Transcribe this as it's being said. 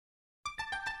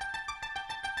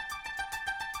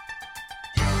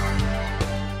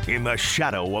In the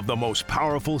shadow of the most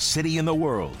powerful city in the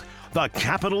world, the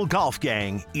Capital Golf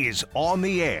Gang is on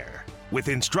the air with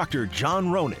instructor John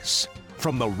Ronis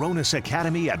from the Ronis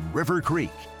Academy at River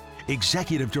Creek,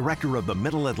 Executive Director of the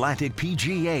Middle Atlantic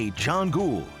PGA John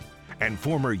Gould, and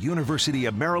former University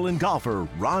of Maryland golfer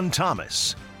Ron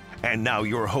Thomas. And now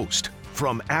your host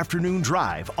from Afternoon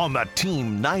Drive on the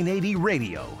Team 980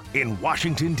 Radio in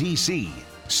Washington, D.C.,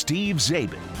 Steve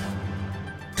Zabin.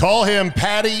 Call him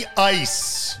Patty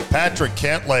Ice. Patrick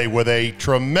Cantlay with a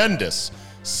tremendous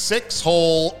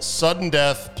 6-hole sudden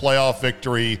death playoff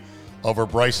victory over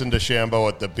Bryson DeChambeau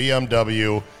at the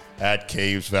BMW at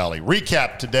Caves Valley.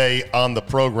 Recap today on the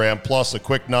program, plus a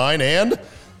quick 9 and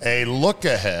a look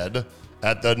ahead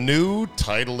at the new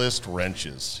Titleist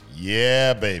wrenches.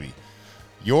 Yeah, baby.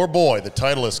 Your boy, the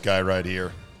Titleist guy right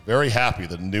here, very happy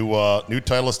the new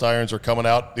Titleist irons are coming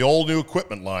out. The old new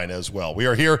equipment line as well. We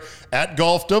are here at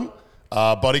Golfdom.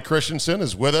 Buddy Christensen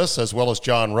is with us, as well as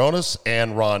John Ronis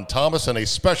and Ron Thomas, and a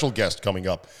special guest coming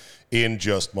up in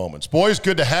just moments. Boys,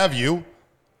 good to have you.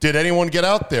 Did anyone get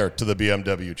out there to the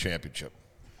BMW Championship?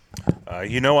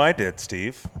 I did,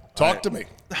 Steve. Talk to me.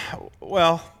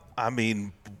 Well, I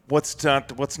mean, what's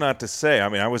not to say? I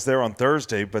mean, I was there on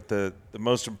Thursday, but the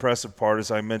most impressive part,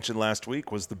 as I mentioned last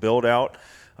week, was the build-out.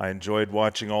 I enjoyed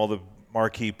watching all the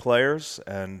marquee players,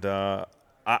 and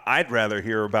I'd rather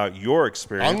hear about your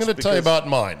experience. I'm going to tell you about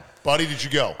mine. Buddy, did you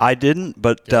go? I didn't,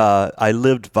 but I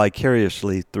lived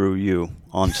vicariously through you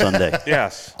on Sunday.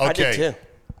 Yes. Okay. I did too.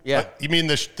 Yeah. You mean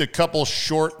the couple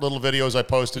short little videos I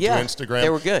posted to Instagram? They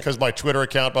were good. Because my Twitter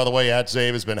account, by the way,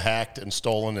 @Zabe, has been hacked and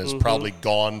stolen, is probably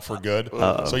gone for good.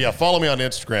 So, yeah, follow me on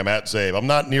Instagram, @Zabe. I'm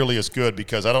not nearly as good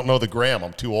because I don't know the gram.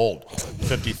 I'm too old.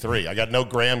 53. I got no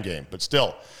gram game. But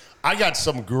still, I got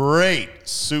some great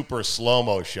super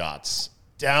slow-mo shots.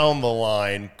 Down the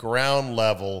line, ground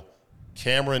level.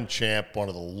 Cameron Champ, one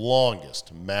of the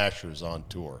longest mashers on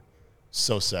tour.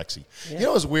 So sexy. Yeah. You know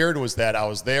what was weird was that I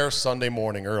was there Sunday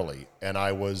morning early, and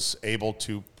I was able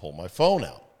to pull my phone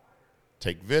out,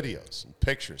 take videos and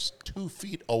pictures 2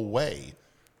 feet away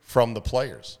from the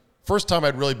players. First time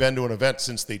I'd really been to an event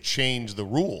since they changed the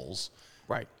rules,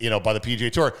 Right. By the PGA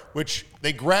Tour, which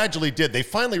they gradually did. They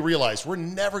finally realized we're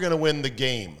never going to win the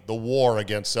game, the war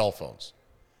against cell phones.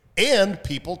 And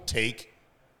people take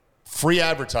free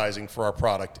advertising for our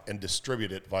product and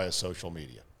distribute it via social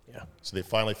media. Yeah. So they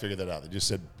finally figured that out. They just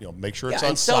said, make sure it's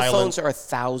and on cell silent. phones are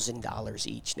 $1,000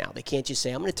 each now. They can't just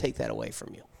say, I'm going to take that away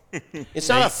from you. It's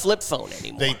not a flip phone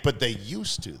anymore. But they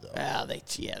used to, though. Well, they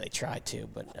tried to,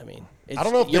 but I mean, I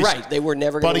don't know if you're right. They were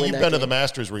never going to win Buddy, that you've been to game. the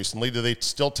Masters recently. Do they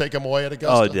still take them away at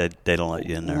Augusta? Oh, they don't let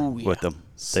you in there with them.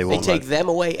 They They won't take let. them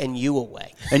away and you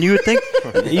away. And you would think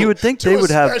to they a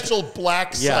would have special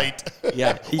black site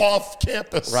off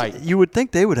campus. Right. You would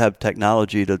think they would have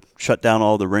technology to shut down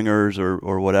all the ringers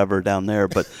or whatever down there,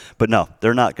 but no,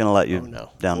 they're not going to let you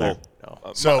down there.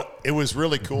 No. So it was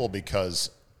really cool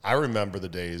because I remember the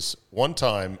days, one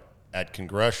time at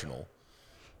Congressional,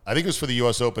 I think it was for the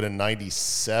U.S. Open in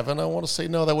 97, I want to say.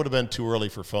 No, that would have been too early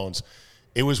for phones.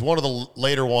 It was one of the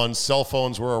later ones. Cell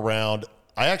phones were around.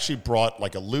 I actually brought,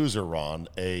 like a loser, Ron,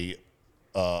 a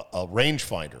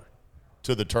rangefinder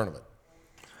to the tournament.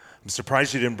 I'm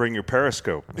surprised you didn't bring your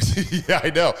Periscope. Yeah, I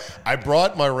know. I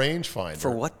brought my rangefinder. For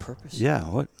what purpose? Yeah,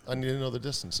 what? I need to know the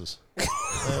distances.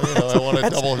 I want to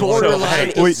double.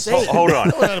 Borderline insane. Hold on.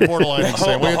 Not borderline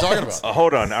insane. What are you talking about?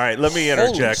 Hold on. All right, let me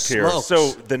interject here. smokes. So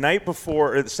the night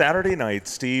before, Saturday night,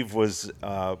 Steve was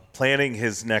planning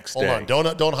his next day. Hold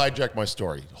on. Don't hijack my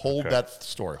story. Hold that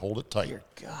story. Hold it tight.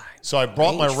 God. So I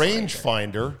brought my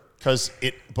rangefinder because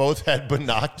it both had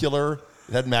binocular,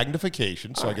 it had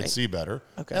magnification, so I could see better,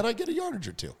 and I get a yardage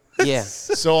or two. Yeah.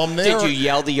 So I'm there. Did you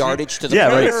yell the yardage to the Yeah,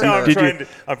 right. player? No, I'm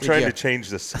Did trying you- to change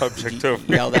the subject Did over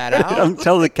you yell that out?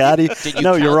 Tell the caddy. Did you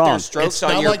No, count you're wrong. their strokes It's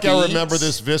on not your like I beads? remember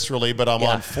this viscerally, but I'm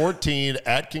Yeah. on 14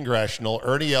 at Congressional.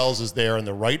 Ernie Els is there in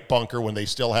the right bunker when they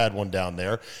still had one down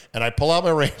there. And I pull out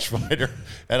my rangefinder,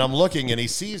 and I'm looking, and he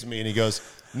sees me, and he goes,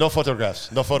 no photographs.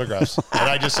 And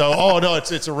I just go, oh, no,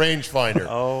 it's a rangefinder.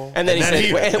 Oh. And then he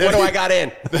said, what do I got in?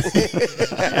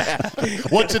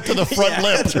 What's it to the front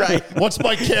lip? That's right. What's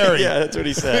my carry? Yeah, that's what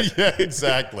he said. Yeah,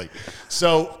 exactly.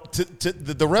 So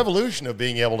the revolution of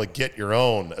being able to get your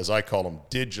own, as I call them,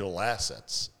 digital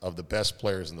assets of the best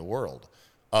players in the world,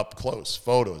 up close,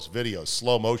 photos, videos,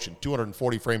 slow motion,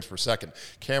 240 frames per second.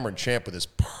 Cameron Champ with his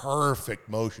perfect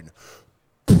motion.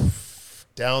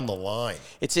 Down the line.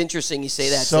 It's interesting you say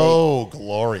that. So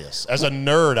glorious. As a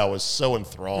nerd, I was so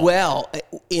enthralled. Well,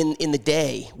 in the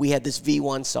day, we had this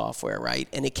V1 software, right?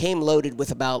 And it came loaded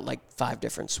with about like 5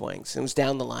 different swings. It was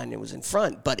down the line, it was in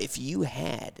front. But if you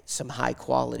had some high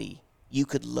quality you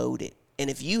could load it. And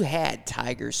if you had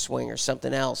Tiger's swing or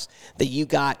something else that you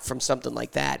got from something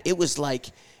like that, it was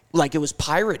like it was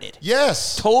pirated.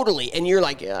 Yes. Totally. And you're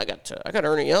like, yeah, I got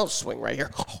Ernie Els swing right here.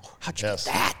 Oh, how'd you get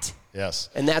that? Yes.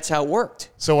 And that's how it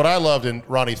worked. So what I loved, and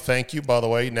Ronnie, thank you, by the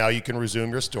way. Now you can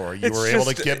resume your story. You were able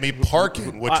to get me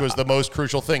parking, which was the most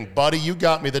crucial thing. Buddy, you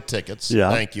got me the tickets.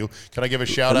 Yeah. Thank you. Can I give a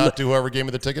shout out to whoever gave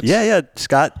me the tickets? Yeah.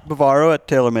 Scott Bavaro at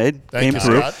TaylorMade Thank came you,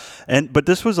 through. Scott. But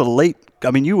this was a late. I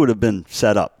mean, you would have been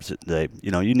set up.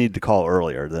 You need to call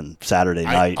earlier than Saturday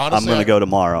night. Honestly, I'm going to go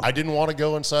tomorrow. I didn't want to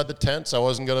go inside the tents. I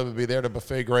wasn't going to be there to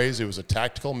buffet graze. It was a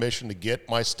tactical mission to get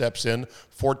my steps in.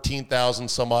 14,000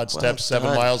 some odd steps,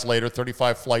 7 miles later,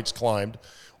 35 flights climbed.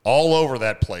 All over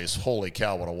that place. Holy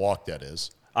cow, what a walk that is.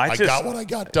 I got what I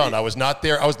got done. I was not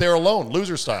there. I was there alone,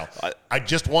 loser style. I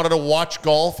just wanted to watch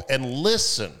golf and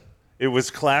listen. It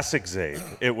was classic Zabe.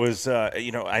 It was,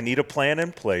 I need a plan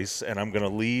in place, and I'm going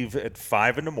to leave at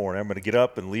 5 in the morning. I'm going to get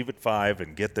up and leave at 5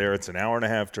 and get there. It's an hour and a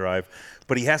half drive.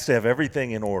 But he has to have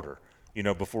everything in order,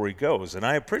 before he goes. And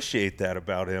I appreciate that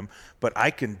about him. But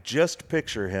I can just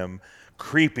picture him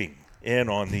creeping in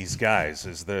on these guys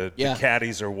as the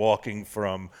caddies are walking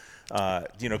from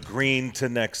green to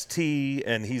next tee,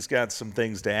 and he's got some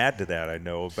things to add to that, I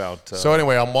know, about. So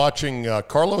anyway, I'm watching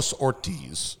Carlos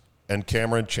Ortiz and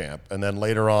Cameron Champ, and then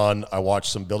later on I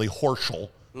watched some Billy Horschel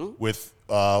with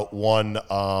one,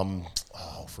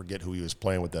 forget who he was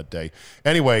playing with that day.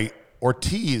 Anyway,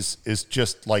 Ortiz is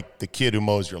just like the kid who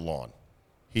mows your lawn.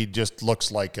 He just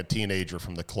looks like a teenager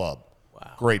from the club.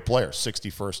 Wow. Great player,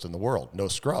 61st in the world. No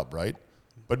scrub, right?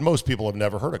 But most people have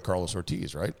never heard of Carlos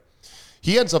Ortiz, right?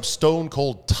 He ends up stone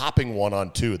cold topping one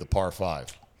on 2, the par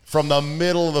 5, from the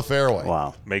middle of the fairway.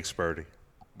 Wow. Makes birdie.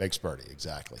 Makes birdie,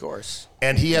 exactly. Of course.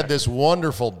 And he had this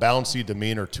wonderful bouncy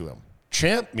demeanor to him.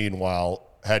 Champ, meanwhile,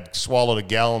 had swallowed a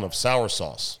gallon of sour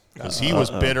sauce because he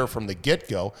was bitter from the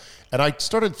get-go. And I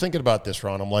started thinking about this,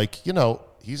 Ron. I'm like,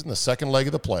 he's in the second leg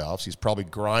of the playoffs. He's probably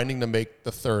grinding to make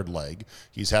the third leg.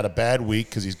 He's had a bad week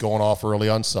because he's going off early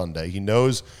on Sunday. He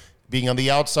knows being on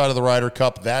the outside of the Ryder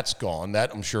Cup, that's gone.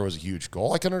 That, I'm sure, was a huge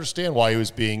goal. I can understand why he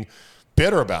was being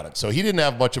bitter about it. So he didn't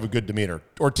have much of a good demeanor.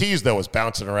 Ortiz, though, was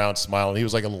bouncing around, smiling. He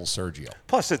was like a little Sergio.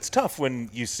 Plus, it's tough when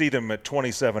you see them at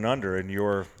 27 under and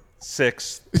you're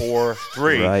 6, 4,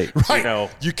 3. Right.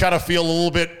 You kind of feel a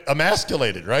little bit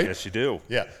emasculated, right? Yes, you do.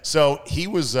 Yeah. So he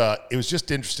was. It was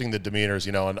just interesting, the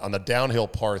demeanors. On the downhill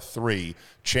par 3,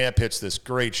 Champ hits this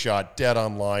great shot, dead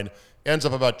on line, ends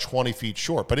up about 20 feet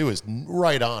short, but it was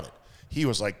right on it. He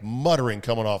was like muttering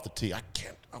coming off the tee. I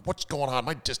can't. What's going on?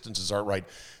 My distances aren't right.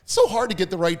 It's so hard to get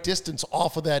the right distance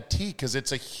off of that tee because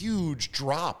it's a huge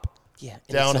drop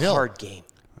downhill. It's a hard game.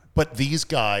 But these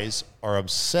guys are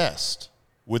obsessed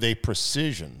with a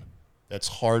precision that's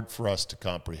hard for us to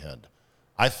comprehend.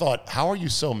 I thought, how are you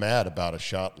so mad about a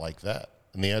shot like that?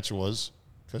 And the answer was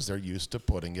because they're used to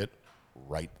putting it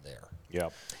right there. Yeah.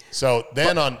 So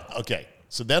then on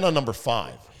number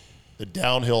 5, the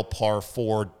downhill par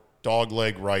 4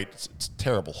 dogleg right. It's a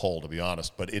terrible hole, to be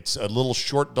honest, but it's a little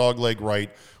short dogleg right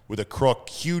with a crook,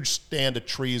 huge stand of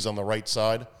trees on the right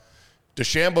side.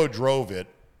 DeChambeau drove it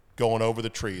going over the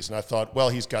trees, and I thought, well,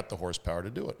 he's got the horsepower to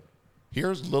do it.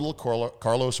 Here's little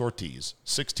Carlos Ortiz,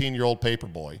 16-year-old paper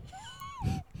boy,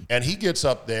 and he gets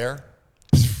up there,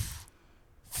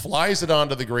 flies it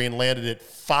onto the green, landed it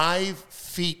 5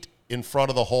 feet in front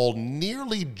of the hole,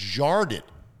 nearly jarred it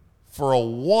for a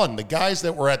 1. The guys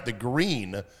that were at the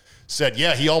green said,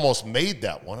 yeah, he almost made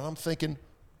that one. And I'm thinking,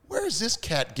 where does this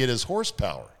cat get his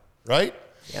horsepower, right?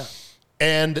 Yeah.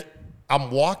 And I'm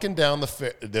walking down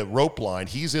the rope line.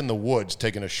 He's in the woods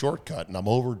taking a shortcut, and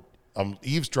I'm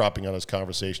eavesdropping on his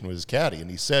conversation with his caddy.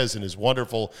 And he says in his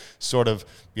wonderful sort of,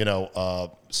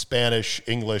 Spanish,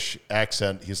 English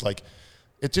accent, he's like,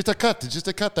 it's just a cut. It's just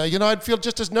a cut. I'd feel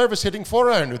just as nervous hitting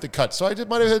 4-iron with the cut. So I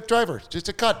might have hit driver. It's just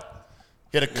a cut.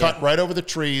 Hit a cut right over the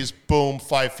trees, boom,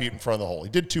 5 feet in front of the hole. He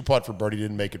did 2-putt for birdie,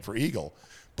 didn't make it for eagle.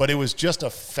 But it was just a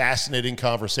fascinating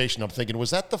conversation. I'm thinking, was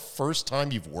that the first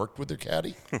time you've worked with their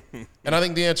caddy? And I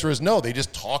think the answer is no. They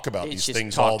just talk about these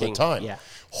things all the time. Yeah.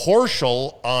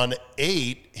 Horschel on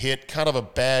 8 hit kind of a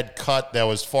bad cut that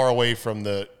was far away from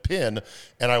the pin.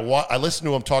 And I listened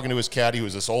to him talking to his caddy, who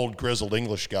was this old grizzled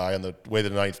English guy on the way to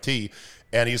the 9th tee.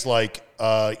 And he's like,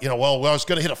 I was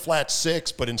going to hit a flat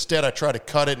 6, but instead I tried to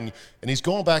cut it. And he's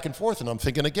going back and forth. And I'm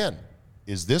thinking again,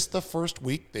 is this the first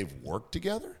week they've worked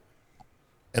together?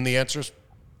 And the answer is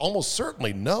almost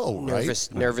certainly no, right?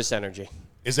 Nervous energy.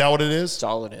 Is that what it is? That's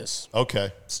all it is.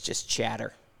 Okay. It's just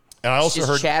chatter. And I also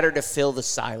heard chatter to fill the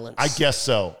silence. I guess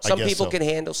so. Some people can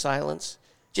handle silence,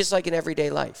 just like in everyday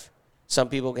life. Some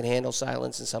people can handle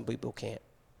silence and some people can't.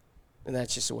 And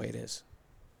that's just the way it is.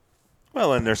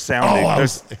 Well, and they're sounding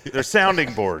they're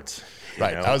sounding boards.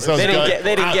 Right. They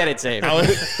didn't get it, Dave.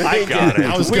 I got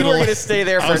it. We were going to stay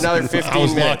there for another 15 minutes. I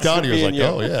was locked on. He was like,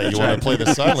 "Oh yeah, you want to play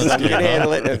the silence game?"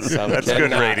 That's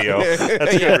good radio.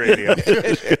 That's good radio.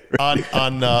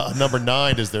 On number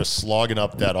 9, as they're slogging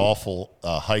up that awful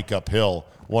hike uphill,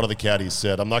 one of the caddies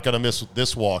said, "I'm not going to miss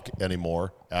this walk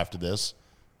anymore after this."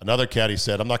 Another caddy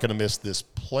said, "I'm not going to miss this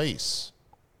place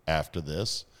after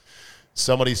this."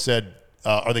 Somebody said,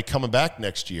 "Are they coming back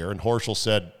next year?" And Horschel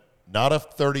said, "Not if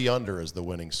 30 under is the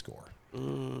winning score."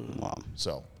 Wow.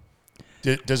 So,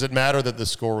 does it matter that the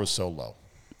score was so low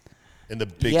in the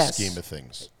big scheme of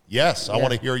things? Yes. I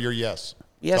want to hear your yes.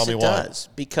 Yes, Tell me it why. does.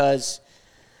 Because,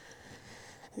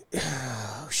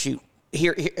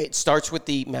 here it starts with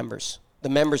the members. The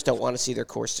members don't want to see their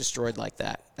course destroyed like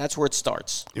that. That's where it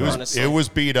starts, honestly. It was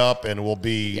beat up and will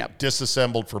be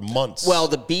disassembled for months. Well,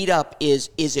 the beat up is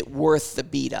it worth the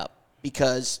beat up?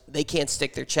 Because they can't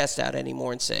stick their chest out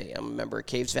anymore and say, I'm a member of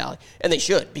Caves Valley. And they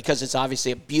should, because it's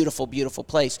obviously a beautiful, beautiful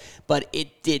place. But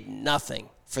it did nothing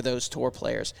for those tour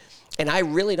players. And I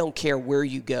really don't care where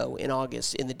you go in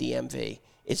August in the DMV.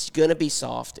 It's going to be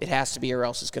soft. It has to be, or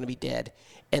else it's going to be dead.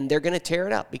 And they're going to tear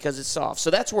it up because it's soft. So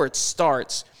that's where it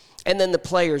starts. And then the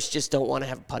players just don't want to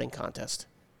have a putting contest.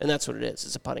 And that's what it is.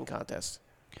 It's a putting contest.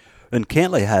 And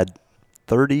Cantlay had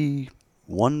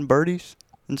 31 birdies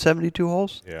in 72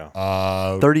 holes?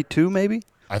 Yeah. 32 maybe?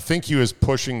 I think he was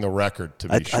pushing the record, to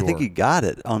be sure. I think he got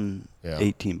it on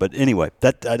 18. But anyway,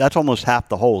 that's almost half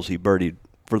the holes he birdied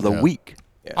for the week.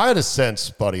 Yeah. I had a sense,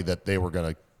 buddy, that they were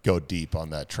going to go deep on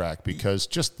that track because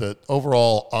just the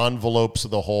overall envelopes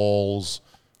of the holes,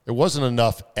 there wasn't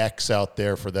enough X out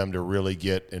there for them to really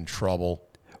get in trouble.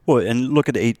 Well, and look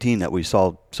at 18 that we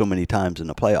saw so many times in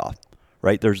the playoff,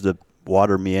 right? There's the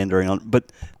water meandering on,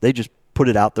 but they just put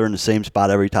it out there in the same spot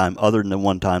every time, other than the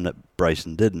one time that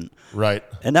Bryson didn't. Right.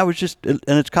 And that was just, and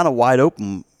it's kind of wide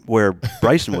open where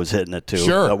Bryson was hitting it too,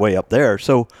 sure. Way up there.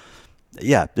 So,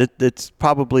 yeah, it's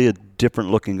probably a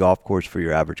different looking golf course for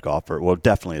your average golfer. Well,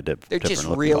 definitely a different. They're just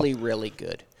really, really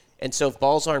good. And so if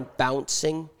balls aren't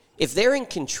bouncing, if they're in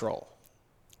control.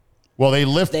 Well, they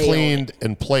cleaned,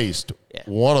 and placed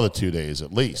one of the 2 days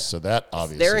at least. So that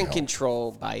obviously they're in helped.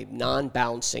 Control by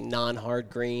non-bouncing, non-hard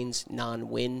greens,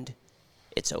 non-wind,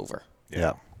 it's over.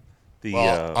 Yeah.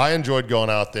 I enjoyed going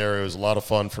out there. It was a lot of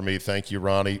fun for me. Thank you,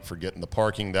 Ronnie, for getting the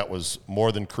parking. That was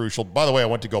more than crucial. By the way, I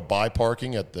went to go buy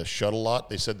parking at the shuttle lot.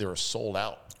 They said they were sold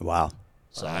out. Wow.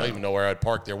 So I don't even know where I'd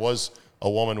park. There was a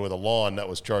woman with a lawn that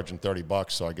was charging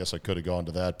 $30, so I guess I could have gone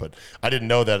to that, but I didn't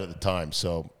know that at the time,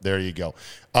 so there you go.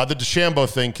 The DeChambeau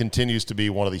thing continues to be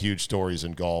one of the huge stories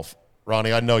in golf.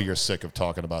 Ronnie, I know you're sick of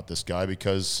talking about this guy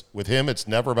because with him, it's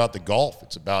never about the golf.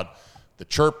 It's about the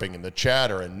chirping and the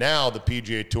chatter, and now the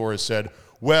PGA Tour has said,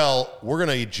 well, we're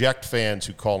going to eject fans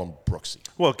who call him Brooksy.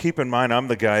 Well, keep in mind, I'm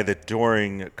the guy that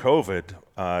during COVID,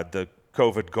 the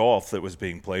COVID golf that was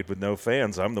being played with no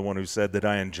fans, I'm the one who said that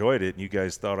I enjoyed it, and you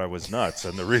guys thought I was nuts.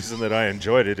 And the reason that I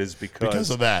enjoyed it is because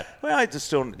of that. Well, I just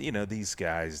don't, these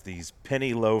guys, these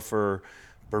penny loafer,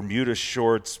 Bermuda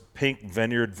shorts, pink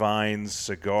vineyard vines,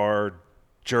 cigar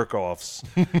jerk-offs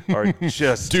are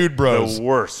just dude bros. The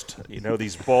worst.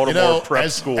 These Baltimore prep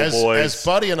school boys. As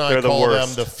Buddy and I call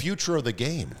them, the future of the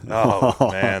game. Oh,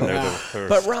 man, they're the worst.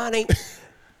 But, Ronnie,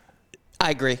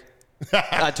 I agree.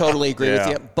 I totally agree with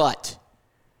you. But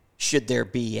should there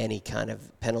be any kind of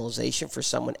penalization for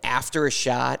someone after a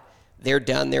shot, they're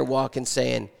done, they're walking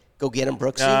saying, go get him,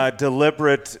 Brooksy?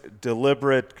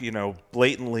 Deliberate,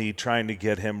 blatantly trying to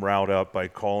get him riled up by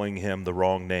calling him the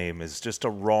wrong name is just a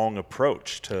wrong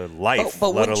approach to life.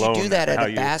 But wouldn't you do that at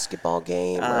a basketball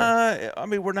game?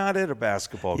 We're not at a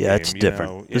basketball game. Yeah, it's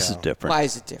different. This is different. Why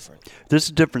is it different? This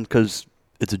is different because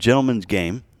it's a gentleman's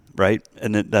game, right?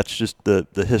 And that's just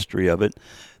the history of it.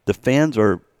 The fans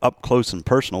are up close and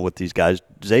personal with these guys.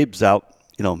 Zabe's out,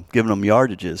 giving them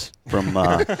yardages from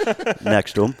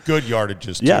next to him. Good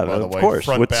yardages, too, by the way. Of course,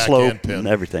 front, with back, slope and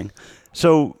everything.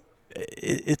 So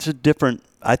it's a different,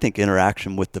 I think,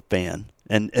 interaction with the fan.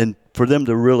 And for them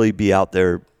to really be out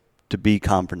there to be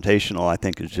confrontational, I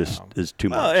think is too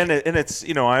much. And it's,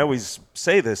 I always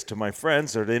say this to my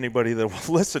friends or to anybody that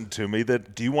will listen to me,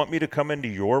 that do you want me to come into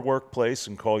your workplace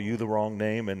and call you the wrong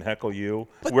name and heckle you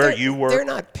where you work? They're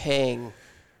not paying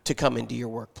to come into your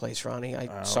workplace, Ronnie.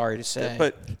 I'm sorry to say.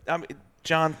 But,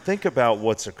 John, think about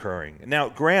what's occurring. Now,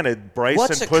 granted,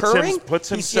 Bryson puts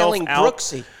He's himself yelling out.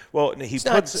 Brooksy. Well, he He's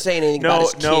not saying anything about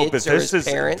his kids or his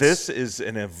parents. This is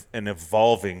an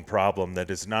evolving problem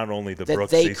that is not only the That Brooksy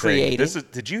they thing.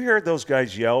 created. Did you hear those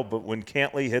guys yell? But when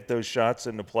Cantley hit those shots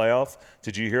in the playoff,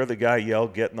 did you hear the guy yell,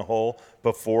 "Get in the hole"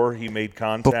 before he made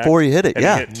contact? Before he hit it, and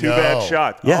yeah. He hit two bad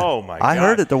shots. Yeah. Oh my God! I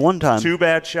heard it the one time. 2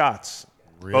 bad shots.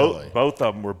 Really? Both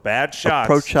of them were bad shots.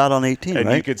 Approach shot on 18, and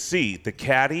right? you could see the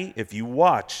caddy. If you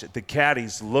watch, the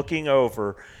caddy's looking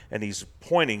over and he's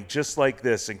pointing just like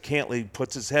this, and Cantley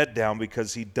puts his head down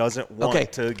because he doesn't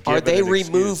want to give Are it they an excuse.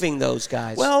 removing those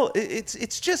guys? Well,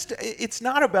 it's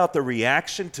not about the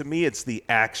reaction. To me, it's the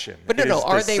action. But no, It's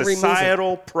are the they removing-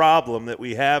 societal problem that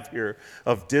we have here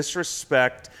of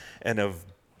disrespect and of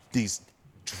these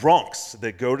drunks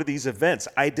that go to these events?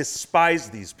 I despise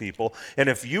these people. And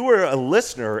if you are a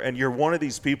listener and you're one of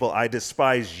these people, I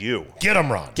despise you. Get him,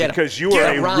 Ron. Get 'em. Because you Get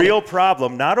are 'em, a Ronnie. real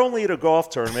problem, not only at a golf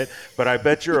tournament, but I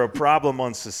bet you're a problem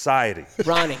on society.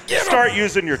 Ronnie, Start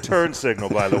using your turn signal,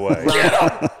 by the way.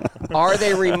 are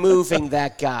they removing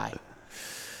that guy?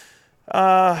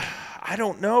 I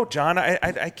don't know, John.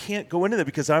 I can't go into that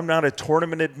because I'm not a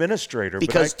tournament administrator.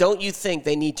 Because don't you think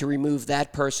they need to remove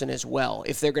that person as well?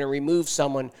 If they're going to remove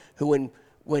someone who,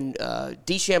 when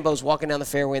DeChambeau's walking down the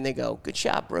fairway and they go, "Good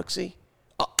shot, Brooksy,"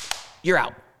 oh, you're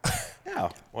out. yeah,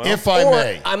 well, If I Or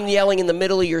may. I'm yelling in the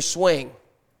middle of your swing.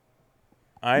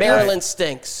 Maryland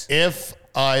stinks. If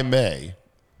I may,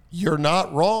 you're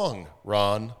not wrong,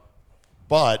 Ron,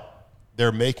 but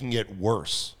they're making it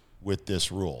worse with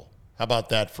this rule. How about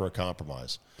that for a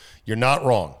compromise? You're not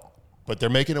wrong, but they're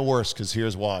making it worse because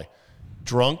here's why.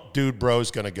 Drunk dude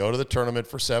bro's going to go to the tournament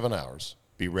for 7 hours,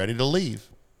 be ready to leave.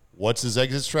 What's his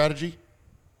exit strategy?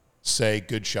 Say,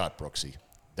 "Good shot, Brooksy."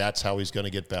 That's how he's going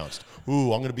to get bounced.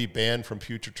 Ooh, I'm going to be banned from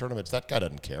future tournaments. That guy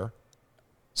doesn't care.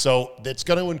 So it's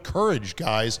going to encourage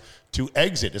guys to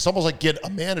exit. It's almost like a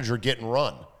manager getting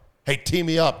run. Hey, team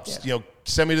me up. Yeah.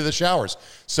 Send me to the showers.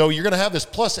 So you're going to have this.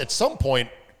 Plus, at some point,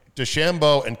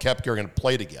 DeChambeau and Koepka are going to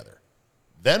play together.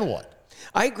 Then what?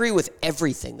 I agree with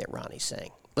everything that Ronnie's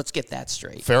saying. Let's get that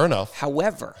straight. Fair enough.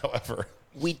 However,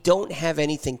 we don't have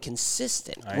anything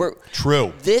consistent.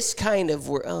 True. This kind of,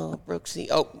 Brooksy,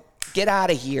 get out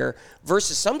of here,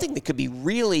 versus something that could be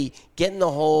really get in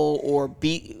the hole or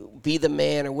be the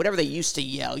man or whatever they used to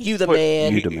yell. You the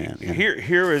man. You the man. Yeah.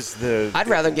 Here is the. I'd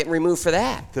rather get removed for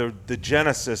that. The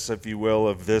genesis, if you will,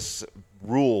 of this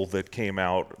rule that came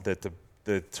out that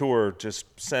the tour just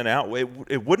sent out.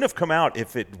 It wouldn't have come out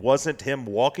if it wasn't him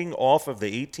walking off of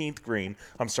the 18th green.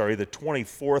 I'm sorry, the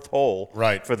 24th hole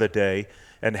for the day,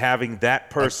 and having that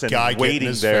person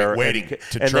waiting there, and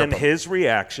then his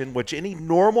reaction, which any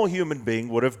normal human being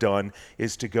would have done,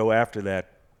 is to go after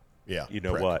that. Yeah, you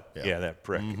know prick. What? Yeah, that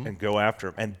prick, and go after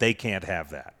him, and they can't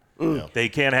have that. They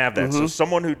can't have that. So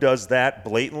someone who does that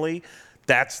blatantly.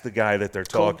 That's the guy that they're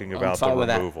talking about, the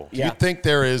removal. Do you think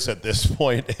there is, at this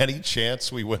point, any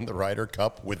chance we win the Ryder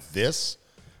Cup with this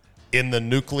in the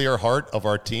nuclear heart of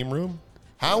our team room?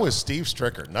 How is Steve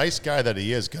Stricker, nice guy that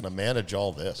he is, going to manage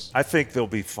all this? I think they'll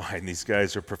be fine. These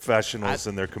guys are professionals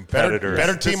and they're competitors.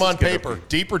 Better team on paper,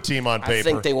 deeper team on paper. I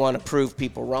think they want to prove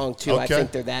people wrong, too. Okay. I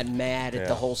think they're that mad at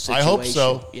the whole situation. I hope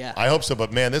so. Yeah. I hope so.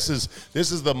 But, man, this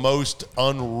is the most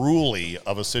unruly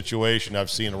of a situation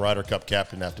I've seen a Ryder Cup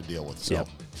captain have to deal with. So. Yep.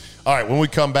 All right, when we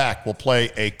come back, we'll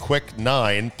play a quick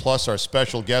 9, plus our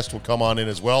special guest will come on in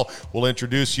as well. We'll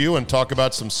introduce you and talk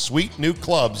about some sweet new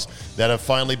clubs that have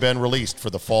finally been released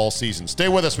for the fall season. Stay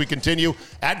with us. We continue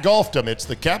at Golfdom. It's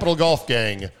the Capital Golf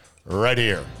Gang right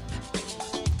here.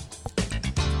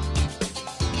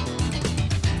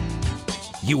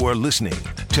 You are listening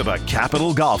to the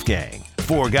Capital Golf Gang.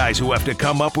 4 guys who have to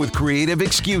come up with creative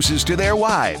excuses to their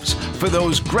wives for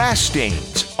those grass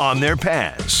stains on their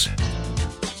pants.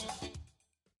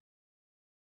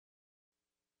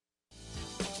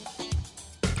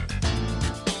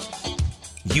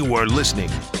 You are listening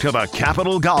to the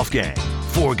Capital Golf Gang.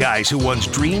 4 guys who once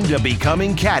dreamed of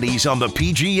becoming caddies on the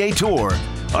PGA Tour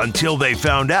until they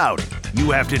found out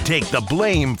you have to take the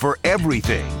blame for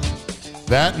everything.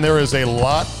 That, and there is a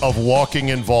lot of walking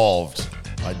involved.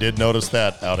 I did notice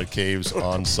that out at Caves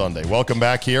on Sunday. Welcome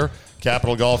back here.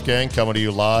 Capital Golf Gang coming to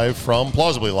you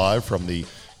plausibly live from the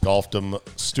Golfdom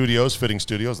Studios, Fitting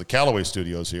Studios, the Callaway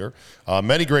Studios here.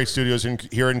 Many great studios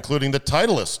here, including the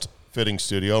Titleist Fitting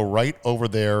Studio right over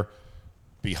there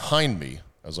behind me,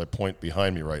 as I point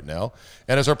behind me right now.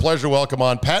 And it's our pleasure to welcome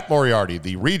on Pat Moriarty,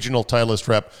 the regional Titleist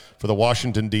rep for the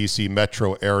Washington, D.C.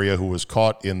 metro area, who was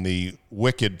caught in the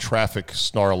wicked traffic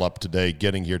snarl up today,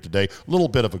 getting here today. A little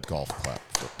bit of a golf clap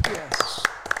for Pat. Yes.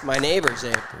 My neighbor's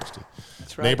there.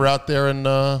 That's right. Neighbor out there in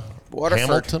Waterford.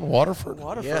 Hamilton, Waterford.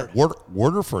 Yeah.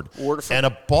 Waterford. And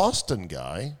a Boston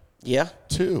guy Yeah.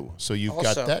 2. So you've got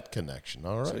Also. that connection.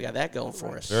 All So we right. got that going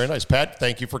for us. Very nice. Pat,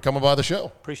 thank you for coming by the show.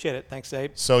 Appreciate it. Thanks,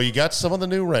 Abe. So you got some of the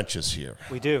new wrenches here.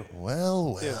 We do.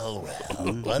 Well,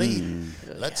 buddy.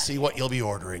 Let's see what you'll be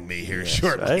ordering me here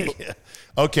shortly. right.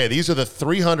 Okay, these are the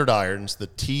 300 irons, the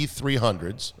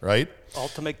T300s, right?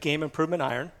 Ultimate game improvement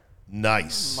iron.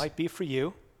 Nice. Might be for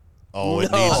you. Oh,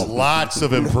 it needs lots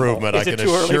of improvement. Is I it can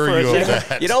too early assure for a you of segment?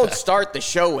 that. You don't start the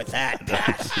show with that,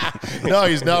 Pat. No,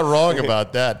 he's not wrong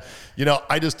about that. You know,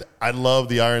 I love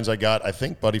the irons I got, I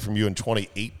think, buddy, from you in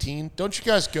 2018. Don't you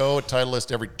guys go at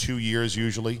Titleist every 2 years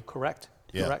usually? Correct.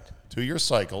 Yeah. Correct. 2-year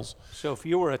cycles. So if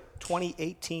you were a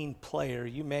 2018 player,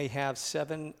 you may have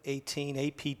 718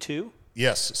 AP2.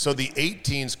 Yes. So the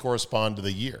 18s correspond to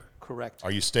the year. Correct.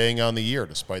 Are you staying on the year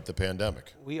despite the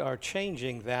pandemic? We are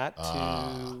changing that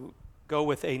to go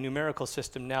with a numerical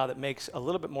system now that makes a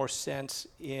little bit more sense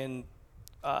in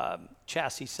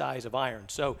chassis size of iron.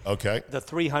 So Okay. the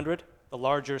 300, the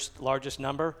largest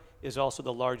number, is also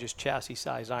the largest chassis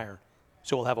size iron.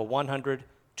 So we'll have a 100,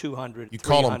 200, You 300.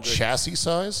 call them chassis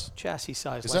size? Chassis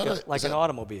size, Is like, that like is an that-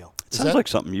 automobile. It sounds that- like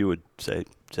something you would say.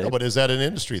 No, but is that an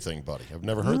industry thing, buddy? I've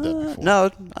never heard that before. No,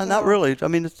 not really. I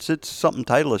mean, it's something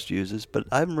Titleist uses, but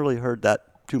I haven't really heard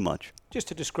that too much. Just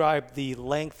to describe the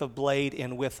length of blade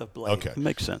and width of blade. Okay. It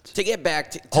makes sense. To get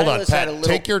back to Hold on, Titleist had a Pat. little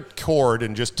Take your cord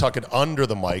and just tuck it under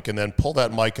the mic and then pull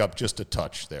that mic up just a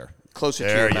touch there. closer to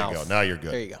There your you mouth. go. Now you're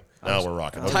good. There you go. Now we're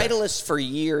rocking. Okay. Titleist for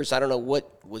years, I don't know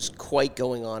what was quite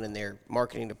going on in their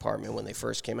marketing department when they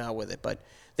first came out with it, but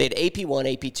they had AP1,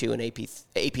 AP2, and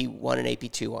AP1 and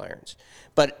AP2 irons.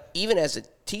 But even as a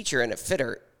teacher and a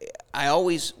fitter, I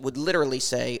always would literally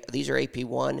say, these are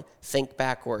AP1, think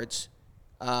backwards.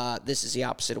 This is the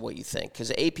opposite of what you think.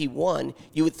 Because AP1,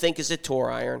 you would think is a tour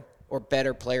iron or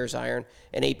better player's iron,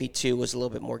 and AP2 was a little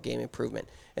bit more game improvement.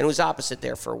 And it was opposite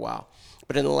there for a while.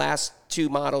 But in the last 2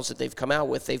 models that they've come out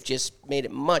with, they've just made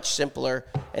it much simpler,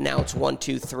 and now it's 1,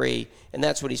 2, 3, and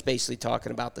that's what he's basically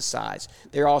talking about, the size.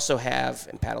 They also have,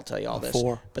 and Pat will tell you all this,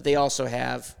 4. but they also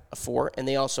have a 4, and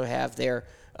they also have their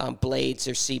blades,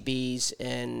 their CBs,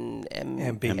 and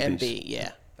MB,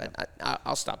 yeah. But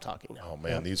I'll stop talking now. Oh,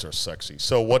 man, these are sexy.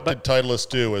 So what did Titleist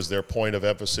do as their point of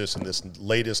emphasis in this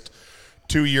latest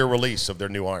 2-year release of their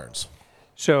new irons?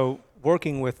 So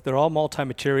they're all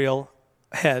multi-material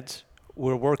heads.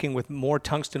 We're working with more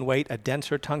tungsten weight, a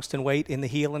denser tungsten weight in the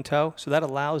heel and toe. So that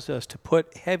allows us to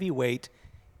put heavy weight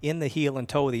in the heel and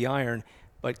toe of the iron,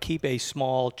 but keep a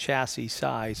small chassis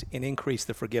size and increase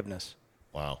the forgiveness.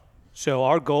 Wow. So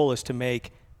our goal is to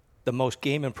make the most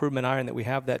game improvement iron that we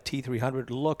have, that T300,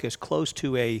 look as close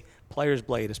to a player's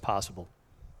blade as possible.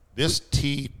 This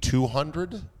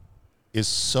T200 is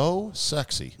so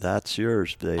sexy. That's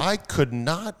yours, Dave. I could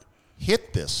not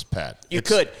hit this, Pat. You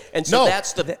could. And so no,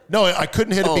 that's the... No, I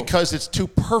couldn't hit Oh. it because it's too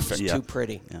perfect. Yeah. Too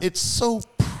pretty. Yeah. It's so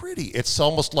pretty. It's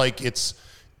almost like it's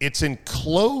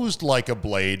enclosed like a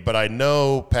blade, but I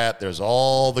know, Pat, there's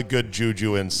all the good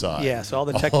juju inside. Yes, all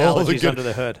the All technology's good- under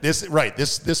the hood.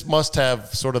 This must have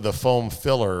sort of the foam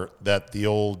filler that the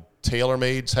old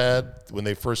TaylorMades had when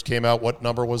they first came out. What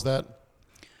number was that?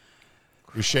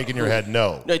 You're shaking your head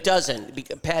no. No, it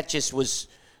doesn't. Pat just was...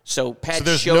 So Pat So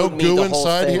there's showed no me goo the whole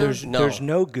inside thing. here? There's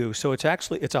no goo. So it's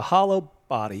a hollow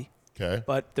body. Okay.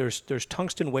 But there's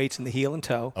tungsten weights in the heel and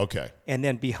toe. Okay. And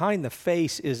then behind the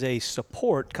face is a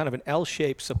support, kind of an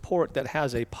L-shaped support that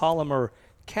has a polymer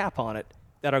cap on it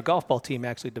that our golf ball team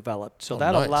actually developed. So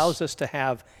that nice. allows us to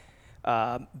have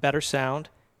better sound,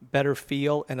 better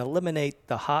feel, and eliminate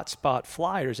the hot spot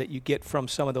flyers that you get from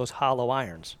some of those hollow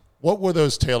irons. What were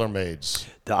those TaylorMades?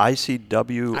 The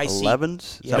ICW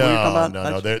 11s? Is that what you're talking about?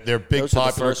 No. They're a big Those are the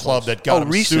popular first club ones. that got them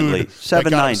recently. sued.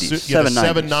 that got 'em 790s. sued- yeah, the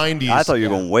 790s. I thought you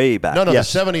were going way back. No,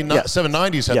 Yes. the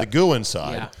 790s had Yeah. the goo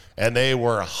inside, Yeah. and they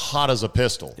were hot as a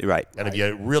pistol. Right. And if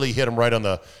you really hit them right on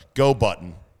the go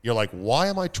button, you're like, why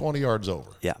am I 20 yards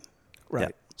over? Yeah. Right. Yeah.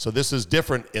 So this is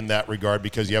different in that regard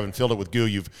because you haven't filled it with goo.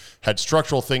 You've had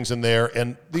structural things in there.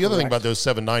 And the other thing about those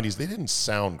 790s, they didn't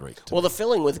sound great. Well, the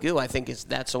filling with goo, I think,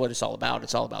 that's what it's all about.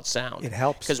 It's all about sound. It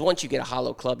helps. Because once you get a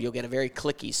hollow club, you'll get a very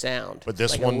clicky sound. But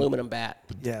this like one- an aluminum bat.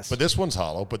 Yes. But this one's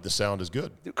hollow, but the sound is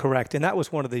good. Correct. And that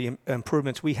was one of the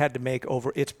improvements we had to make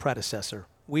over its predecessor.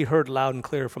 We heard loud and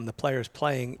clear from the players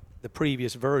playing the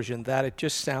previous version that it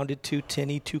just sounded too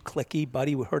tinny, too clicky.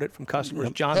 Buddy, we heard it from customers.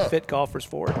 John Huh. fit golfers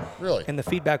for it. Really? And the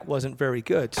feedback wasn't very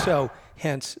good. So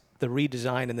hence the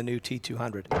redesign in the new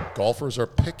T200. Golfers are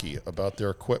picky about their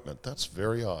equipment. That's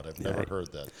very odd. I've never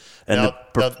heard that. And Now,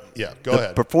 the go the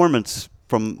ahead. performance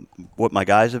from what my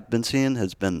guys have been seeing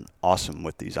has been awesome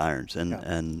with these irons.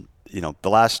 And you know, the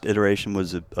last iteration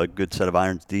was a good set of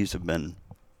irons. These have been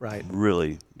Right.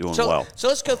 really doing So, well. so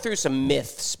let's go through some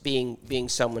myths. Being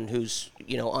someone who's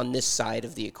on this side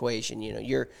of the equation,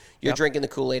 you're drinking the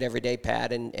Kool-Aid every day,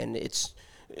 Pat, and it's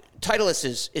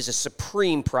Titleist is a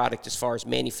supreme product as far as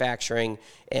manufacturing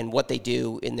and what they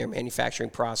do in their manufacturing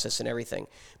process and everything.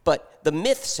 But the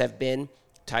myths have been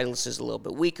Titleist is a little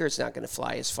bit weaker. It's not going to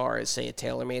fly as far as, say, a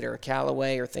TaylorMade or a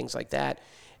Callaway or things like that.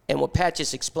 And what Pat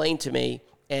just explained to me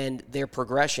and their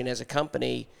progression as a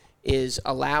company is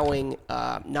allowing,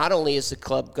 not only is the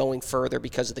club going further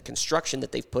because of the construction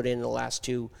that they've put in the last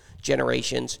 2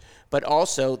 generations, but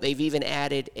also they've even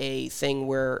added a thing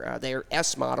where their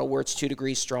S model where it's 2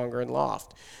 degrees stronger in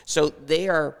loft. So they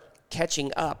are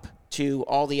catching up to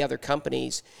all the other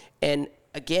companies. And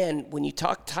again, when you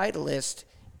talk Titleist,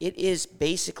 it is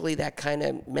basically that kind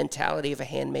of mentality of a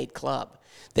handmade club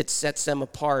that sets them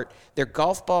apart. Their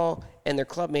golf ball and their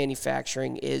club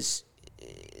manufacturing is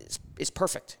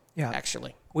perfect. Yeah.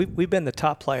 Actually. We've been the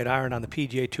top play at iron on the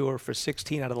PGA Tour for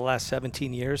 16 out of the last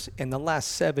 17 years, and the last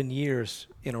 7 years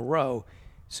in a row.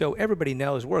 So everybody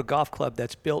knows we're a golf club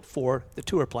that's built for the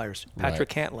tour players. Patrick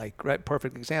Cantlay, right,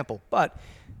 perfect example. But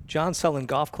John's selling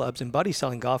golf clubs and Buddy's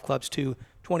selling golf clubs to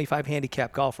 25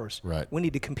 handicap golfers. Right. We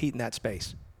need to compete in that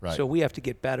space. Right. So we have to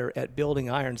get better at building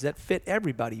irons that fit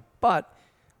everybody. But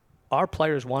our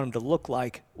players want them to look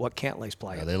like what Cantlay's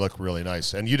playing. Yeah, they look really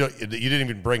nice. And you didn't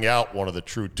even bring out one of the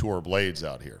true tour blades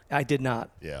out here. I did not.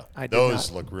 Yeah, I did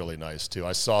those not. look really nice too.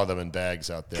 I saw them in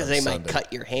bags out there. Because they might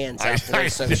cut your hands after they're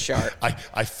so sharp.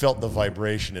 I felt the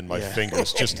vibration in my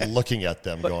fingers just looking at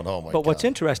them, going, "Oh my god!" But what's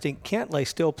interesting, Cantlay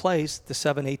still plays the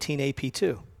 718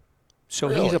 AP2. So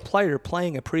Really? he's a player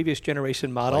playing a previous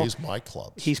generation model. Plays my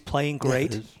clubs. He's playing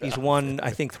great. He's won, I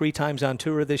think, 3 times on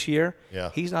tour this year. Yeah.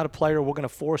 He's not a player we're going to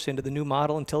force into the new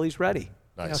model until he's ready.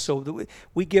 Nice. So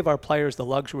we give our players the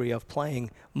luxury of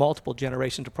playing multiple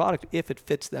generations of product if it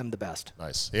fits them the best.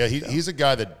 Nice. Yeah, he's a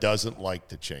guy that doesn't like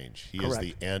to change. He is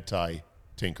Correct. the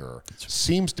anti-tinkerer.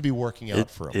 Seems to be working out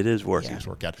for him. It is working. Seems to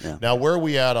work out. Yeah. Now, where are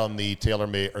we at on the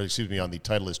on the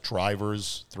Titleist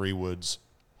drivers, 3-woods,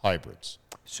 hybrids?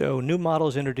 So new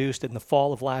models introduced in the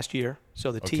fall of last year.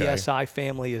 So the Okay. TSI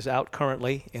family is out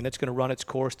currently, and it's going to run its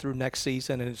course through next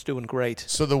season, and it's doing great.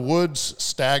 So the woods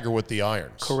stagger with the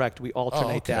irons. Correct. We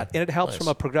alternate okay. that. And it helps Nice. from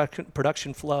a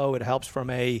production flow. It helps from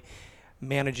a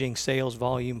managing sales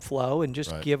volume flow, and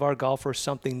just give our golfers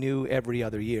something new every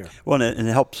other year. Well, and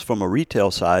it helps from a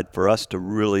retail side for us to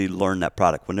really learn that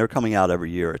product. When they're coming out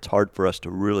every year, it's hard for us to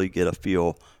really get a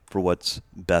feel for what's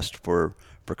best for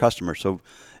customers. So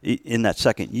in that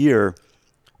second year,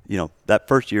 that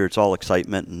first year it's all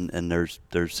excitement and there's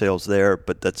sales there,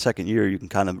 but that second year you can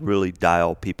kind of really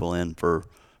dial people in for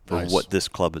Nice. what this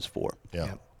club is for.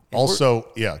 Yeah.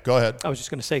 Also, go ahead. I was just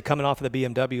going to say, coming off of the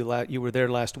BMW, you were there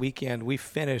last weekend. We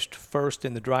finished first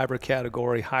in the driver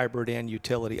category, hybrid and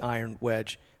utility iron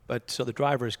wedge. But so the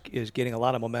driver is getting a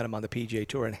lot of momentum on the PGA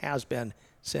Tour and has been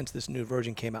since this new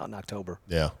version came out in October.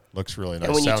 Yeah, looks really nice.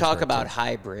 And when you Sounds talk great, about too.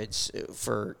 hybrids,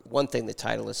 for one thing that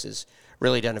Titleist has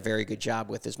really done a very good job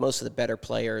with is most of the better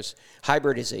players.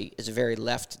 Hybrid is a very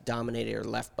left-dominated or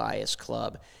left-biased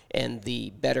club, and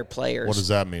the better players. What does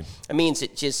that mean? It means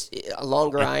it just a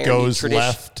longer iron. It goes tradition-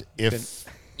 left if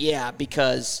Yeah,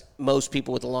 because most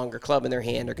people with a longer club in their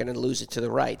hand are going to lose it to the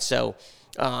right. So,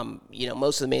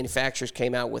 most of the manufacturers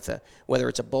came out with whether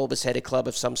it's a bulbous-headed club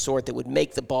of some sort that would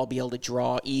make the ball be able to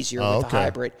draw easier with okay. a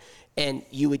hybrid, and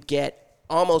you would get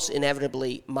almost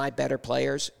inevitably my better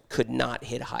players could not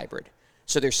hit a hybrid.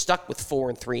 So they're stuck with 4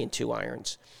 and 3 and 2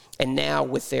 irons. And now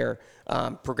with their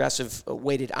progressive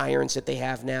weighted irons that they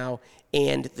have now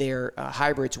and their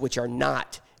hybrids, which are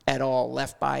not at all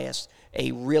left biased,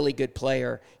 a really good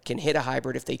player can hit a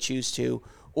hybrid if they choose to,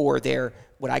 or their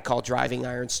what I call driving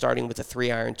irons, starting with a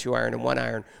 3 iron, 2 iron, and 1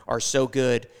 iron, are so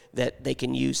good that they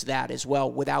can use that as well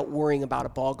without worrying about a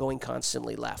ball going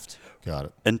constantly left. got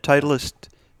it. And Titleist,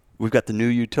 we've got the new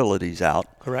utilities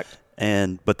out. Correct.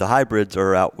 But the hybrids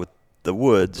are out with the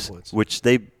woods, which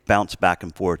they bounce back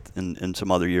and forth in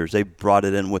some other years. They brought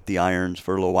it in with the irons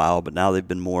for a little while, but now they've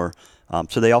been more.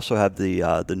 So they also have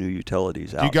the new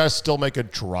utilities out. Do you guys still make a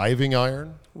driving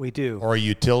iron We do. or a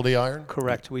utility iron?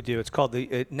 Correct, we do. It's called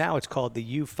now it's called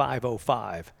the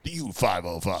U505. The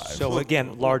U505. So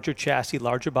again, larger chassis,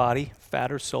 larger body,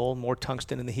 fatter sole, more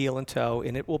tungsten in the heel and toe,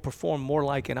 and it will perform more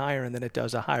like an iron than it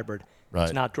does a hybrid. Right.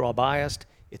 It's not draw biased.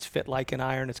 It's fit like an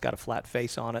iron. It's got a flat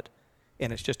face on it,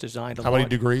 and it's just designed to How many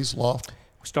degrees loft?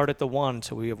 We start at the 1,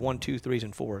 so we have 1, 2, 3s,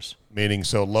 and 4s. Meaning,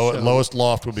 lowest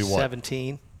loft would be what?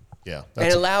 17. Yeah, And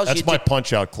it allows that's you my to-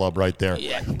 punch-out club right there.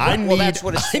 Yeah. I Well, that's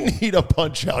what it's I need a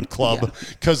punch-out club Yeah.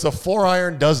 because the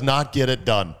 4-iron does not get it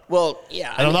done. Well,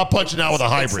 yeah. And I'm not punching out with a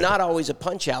It's hybrid. not always a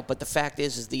punch out, but the fact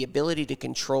is the ability to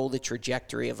control the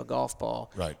trajectory of a golf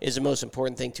ball Right. is the most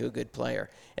important thing to a good player.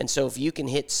 And so if you can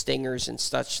hit stingers and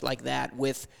such like that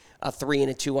with a 3 and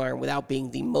a 2-iron without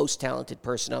being the most talented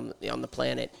person on the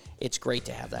planet, it's great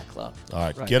to have that club. All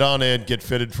right, get on in, get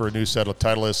fitted for a new set of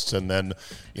Titleists, and then,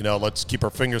 let's keep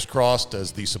our fingers crossed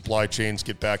as the supply chains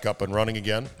get back up and running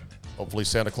again. Hopefully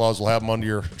Santa Claus will have them under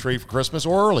your tree for Christmas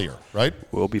or earlier, right?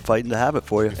 We'll be fighting to have it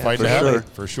for you. Fighting to have it,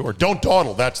 for sure. Don't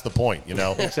dawdle. That's the point,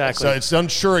 Exactly. So it's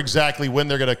unsure exactly when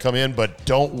they're going to come in, but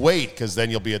don't wait because then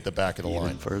you'll be at the back of the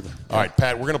line. further. All right,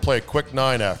 Pat, we're going to play a quick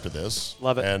 9 after this.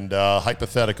 Love it. And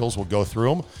hypotheticals, we'll go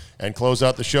through them and close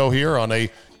out the show here on a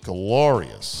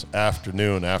glorious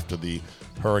afternoon after the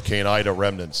Hurricane Ida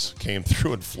remnants came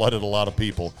through and flooded a lot of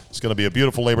people. It's going to be a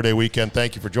beautiful Labor Day weekend.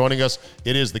 Thank you for joining us.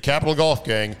 It is the Capital Golf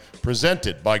Gang,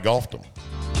 presented by Golfdom.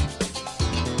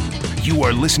 You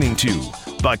are listening to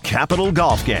the Capital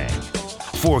Golf Gang.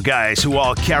 4 guys who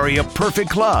all carry a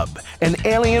perfect club, an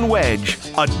alien wedge,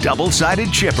 a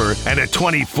double-sided chipper, and a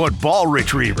 20-foot ball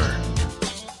retriever.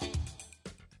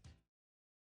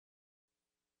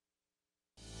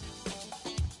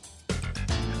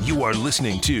 You are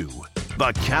listening to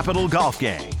the Capital Golf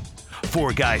Gang.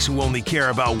 4 guys who only care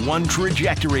about one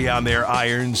trajectory on their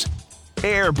irons,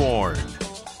 airborne.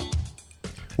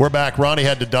 We're back. Ronnie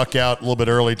had to duck out a little bit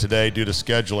early today due to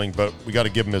scheduling, but we got to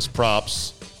give him his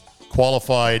props.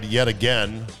 Qualified yet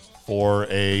again for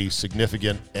a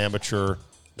significant amateur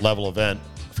level event.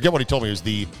 I forget what he told me. It was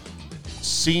the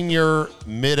senior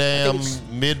mid-am,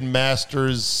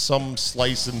 mid-masters, some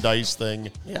slice and dice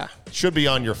thing. Yeah. Should be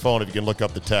on your phone if you can look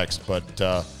up the text, but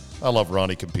I love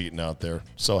Ronnie competing out there.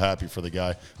 So happy for the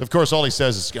guy. Of course, all he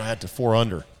says is, I had to 4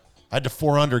 under. I had to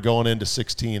 4 under going into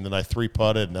 16, then I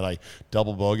 3-putted, and then I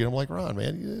double bogeyed. I'm like, Ron,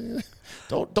 man,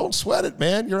 don't sweat it,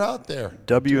 man. You're out there.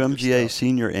 WMGA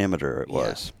Senior Amateur it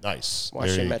was. Nice. There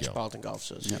Washington you go. Metropolitan Golf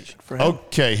Association.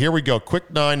 Okay, here we go.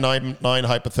 Quick nine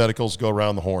hypotheticals. Go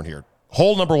around the horn here.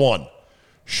 Hole number 1.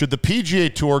 Should the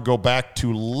PGA Tour go back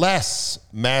to less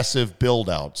massive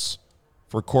build-outs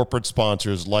for corporate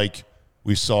sponsors like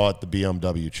we saw at the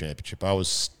BMW Championship? I was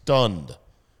stunned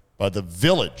by the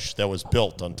village that was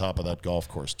built on top of that golf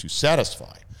course to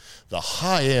satisfy the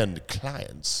high-end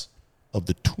clients of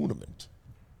the tournament.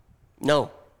 No,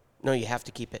 you have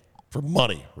to keep it. For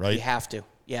money, right? You have to.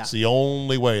 Yeah. It's the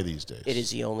only way these days. It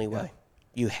is the only way.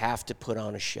 You have to put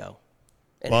on a show.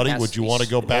 And it Buddy, has would to you be want to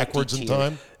go backwards in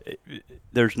multi-tiered. time?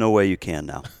 There's no way you can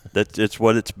now. It's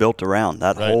what it's built around.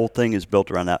 That Right. whole thing is built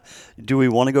around that. Do we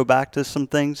want to go back to some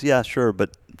things? Yeah, sure,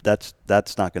 but that's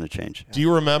not going to change. Do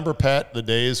you remember, Pat, the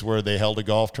days where they held a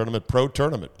golf tournament, pro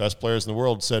tournament, best players in the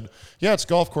world said, yeah, it's a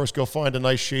golf course, go find a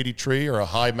nice shady tree or a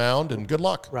high mound and good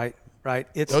luck. Right.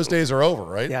 It's, Those days are over,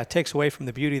 right? Yeah, it takes away from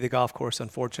the beauty of the golf course,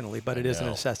 unfortunately, but it is a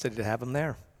know. necessity to have them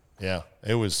there. Yeah,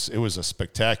 it was a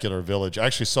spectacular village. I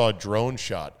actually saw a drone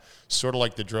shot, sort of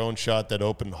like the drone shot that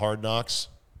opened Hard Knocks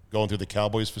going through the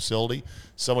Cowboys facility.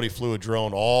 Somebody flew a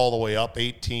drone all the way up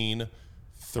 18,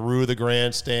 through the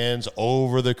grandstands,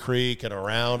 over the creek, and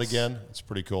around again. It's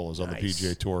pretty cool. It was on the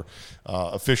PGA Tour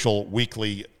official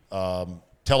weekly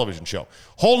television show.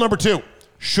 Hole number 2.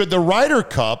 Should the Ryder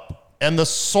Cup and the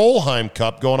Solheim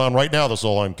Cup, going on right now, the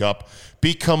Solheim Cup,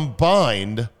 be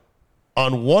combined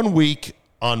on 1 week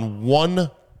on one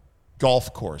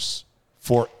golf course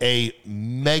for a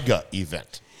mega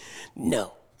event?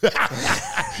 No.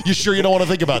 You sure you don't want to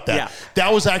think about that? Yeah.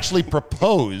 That was actually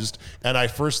proposed, and I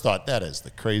first thought, that is the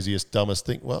craziest, dumbest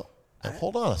thing. Well,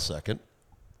 hold on a second.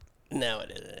 No,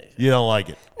 it isn't. You don't like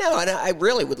it. No, and I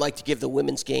really would like to give the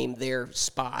women's game their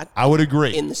spot I would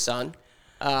agree. in the sun.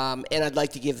 And I'd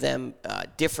like to give them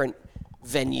different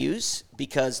venues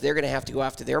because they're going to have to go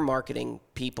after their marketing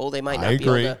people. They might not be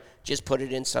agree. able to just put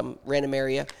it in some random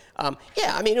area.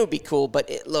 Yeah, I mean, it would be cool, but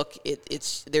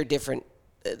they're different.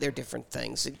 They're different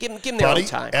things. Give them their own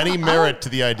time. Any merit to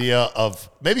the idea of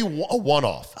maybe a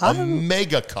one-off, a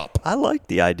mega cup? I like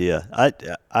the idea.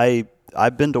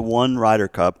 I've been to one Ryder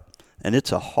Cup, and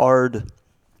it's a hard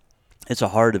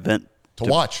event To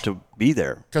watch. to be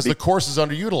there Because the course is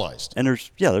underutilized. and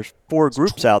there's 4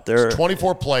 groups out there. It's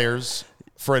 24 players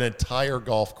for an entire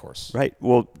golf course. Right.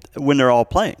 Well, when they're all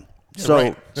playing. So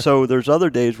right. so there's other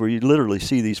days where you literally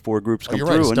see these 4 groups come You're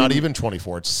through. right. It's and not then- even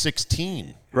 24. It's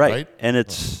 16. right. Right? And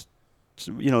it's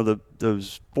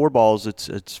those 4 balls.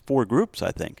 It's 4 groups,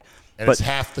 I think. And it's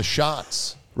half the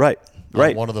shots. Right. on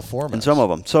Right. one of the formats. And some of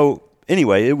them. So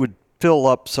anyway, it would fill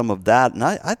up some of that, and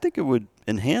I think it would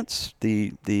enhance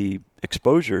the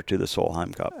exposure to the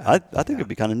Solheim Cup. I think it'd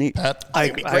be kind of neat. Pat? I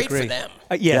think it'd be great agree. for them.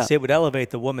 Yes, Yeah. it would elevate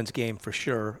the women's game for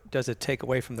sure. Does it take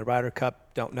away from the Ryder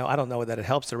Cup? Don't know. I don't know that it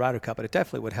helps the Ryder Cup, but it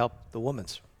definitely would help the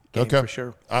women's game for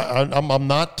sure. I'm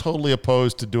not totally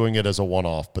opposed to doing it as a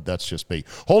one-off, but that's just me.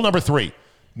 Hole number 3.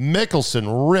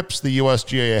 Mickelson rips the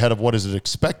USGA ahead of what is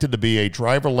expected to be a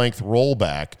driver length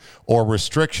rollback or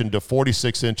restriction to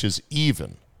 46 inches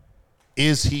even.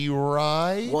 Is he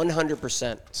right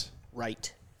 100%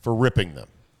 right. for ripping them?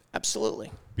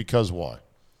 Absolutely. Because why?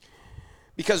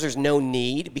 Because there's no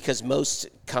need, because most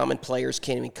common players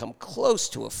can't even come close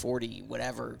to a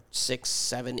 6,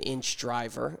 7 inch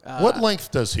driver. What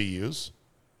length does he use?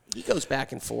 He goes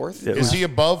back and forth. Is he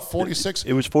above 46?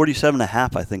 It was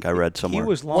 47.5, I think I read somewhere. He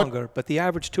was longer, but the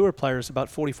average tour player is about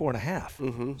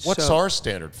 44.5. What's our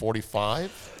standard?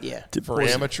 45 Yeah. for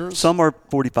amateurs? Some are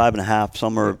 45.5,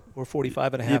 some are We're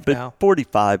 45.5 but now.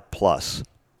 45 plus.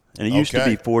 And it used to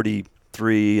Okay. be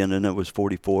 43, and then it was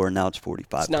 44, and now it's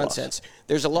 45 It's nonsense.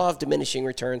 There's a law of diminishing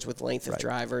returns with length of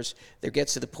drivers. There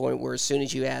gets to the point where as soon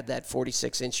as you add that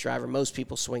 46-inch driver, most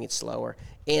people swing it slower,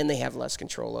 and they have less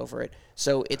control over it.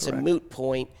 So it's a moot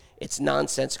point. It's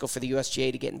nonsensical for the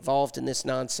USGA to get involved in this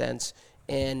nonsense,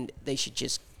 and they should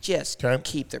just Okay.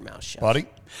 keep their mouth shut. Buddy?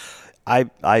 I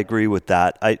agree with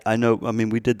that. I know, I mean,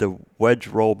 we did the wedge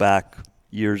rollback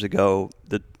years ago.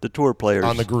 The tour players.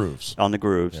 On the grooves. On the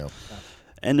grooves. Yeah.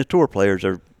 And the tour players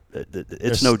are, it's They're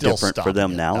no still different for stopping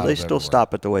them it now. out They of still everywhere.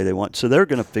 stop it the way they want. So they're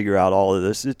going to figure out all of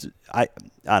this. I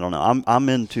don't know. I'm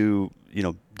into,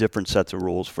 different sets of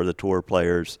rules for the tour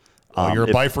players. Oh, you're a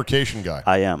if- bifurcation guy.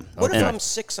 I am. What if And- I'm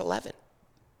 6'11",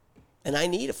 and I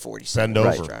need a 47 Bend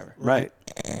inch over. driver? Right.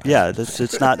 Yeah,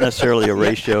 it's not necessarily a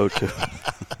ratio to.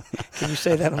 Can you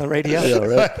say that on the radio?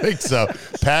 I think so.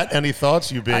 Pat, any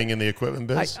thoughts, you being in the equipment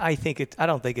biz? I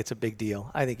don't think it's a big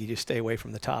deal. I think you just stay away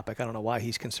from the topic. I don't know why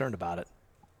he's concerned about it.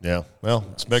 Yeah, well,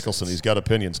 it's Mickelson. He's got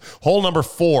opinions. Hole number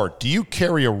 4, do you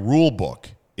carry a rule book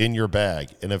in your bag?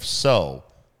 And if so,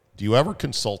 do you ever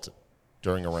consult it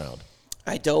during a round?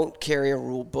 I don't carry a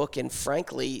rule book, and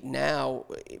frankly, now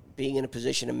being in a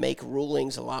position to make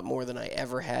rulings a lot more than I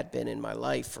ever had been in my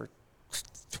life for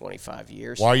 25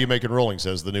 years. Why are you making rulings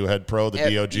as the new head pro, the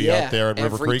DOG Yeah, out there at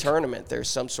River every Creek? tournament, there's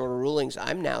some sort of rulings.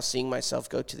 I'm now seeing myself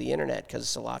go to the internet because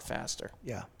it's a lot faster.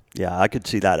 Yeah. Yeah, I could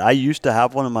see that. I used to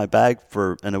have one in my bag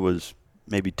and it was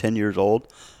maybe 10 years old,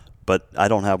 but I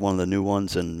don't have one of the new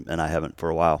ones, and I haven't for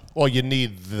a while. Well, you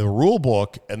need the rule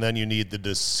book, and then you need the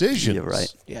decisions Yeah,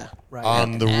 right. Yeah. Right.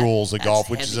 on the rules of that's golf,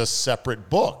 which is heavy. a separate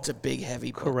book. It's a big,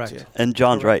 heavy book, Correct. too. And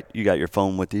John's right. You got your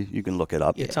phone with you. You can look it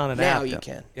up. It's on an Now app. you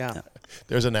can. Yeah.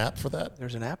 There's an app for that?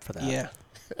 There's an app for that. Yeah.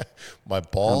 My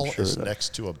ball I'm sure is that-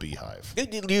 next to a beehive. You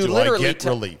Do literally I get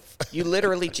relief? You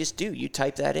literally just do. You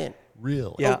type that in.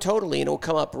 Really? Yeah. Oh, totally. And it'll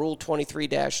come up Rule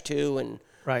 23-2 and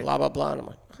Right. blah, blah, blah. And I'm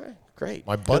like, all right, great.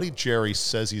 My buddy Jerry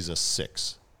says he's a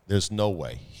 6. There's no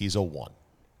way. He's a 1.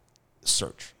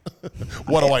 Search.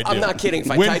 What do I do? I'm not kidding.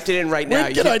 If I When- typed it in right now,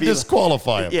 when you'd can I be like-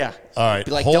 disqualify him? Yeah. All right.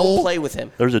 Be like, Hole- don't play with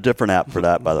him. There's a different app for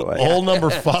that, by the way. Hole number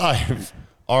 5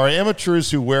 are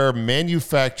amateurs who wear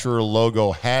manufacturer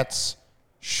logo hats,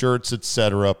 shirts,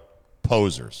 etc.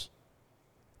 posers.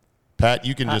 Pat,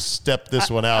 you can just step this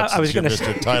one out I was since you're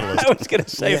going Mr. to Titleist. I was going to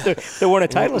say if they're wearing a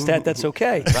Titleist hat, that's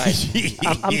okay. Right.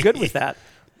 I'm good with that.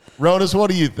 Ronas,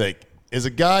 what do you think? Is a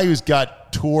guy who's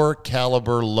got tour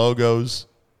caliber logos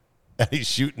and he's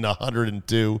shooting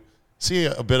 102, is he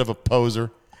a bit of a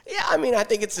poser? Yeah, I mean, I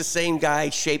think it's the same guy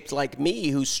shaped like me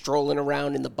who's strolling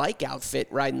around in the bike outfit,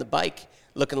 riding the bike,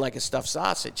 looking like a stuffed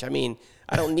sausage. I mean,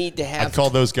 I don't need to have. I'd call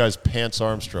those guys Pants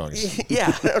Armstrongs.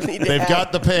 Yeah, I don't need to They've have.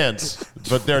 got the pants,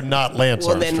 but they're not Lance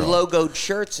well, Armstrong. then logoed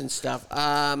shirts and stuff.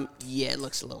 Yeah, it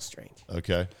looks a little strange.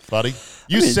 Okay, buddy,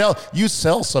 you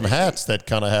sell some hats that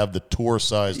kind of have the tour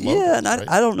sized logos. Yeah, and right?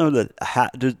 I don't know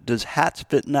that does hats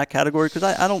fit in that category? Because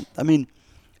I mean,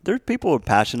 there's people who are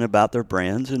passionate about their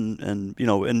brands, and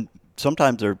and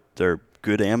sometimes they're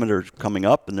good amateurs coming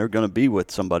up, and they're going to be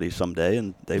with somebody someday,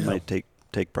 and they might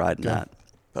take pride in that.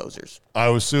 Posers. I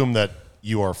assume that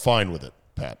you are fine with it,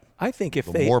 Pat. I think if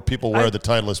The more people wear the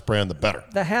Titleist brand, the better.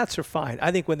 the hats are fine.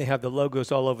 I think when they have the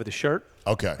logos all over the shirt,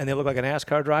 Okay. and they look like a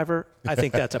NASCAR driver, I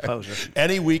think that's a poser.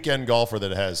 Any weekend golfer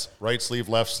that has right sleeve,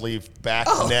 left sleeve, back,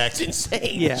 neck, It's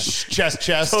insane. Yeah.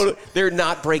 chest, They're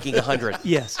not breaking 100.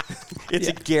 Yes. It's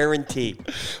a guarantee.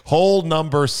 Hole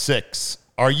number 6.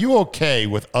 Are you okay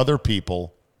with other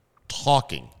people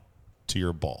talking to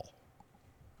your ball?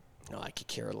 No, I could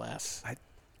care less.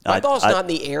 My ball's not in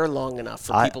the air long enough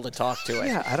for people to talk to it.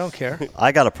 Yeah, I don't care.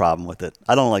 I got a problem with it.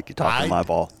 I don't like you talking to my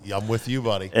ball. I'm with you,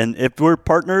 buddy. And if we're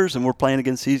partners and we're playing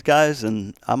against these guys,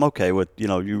 and I'm okay with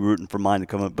you rooting for mine to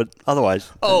come up. But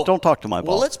otherwise, don't talk to my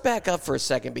ball. Well, let's back up for a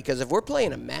second, because if we're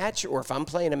playing a match, or if I'm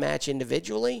playing a match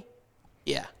individually,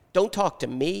 yeah, don't talk to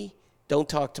me. Don't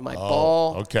talk to my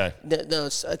ball. Okay. No,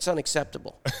 it's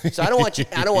unacceptable. So I don't want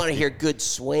to hear good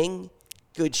swing,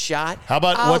 good shot. How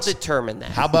about I'll determine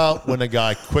that. How about when a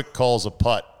guy quick calls a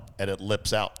putt and it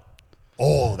lips out?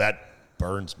 Oh, that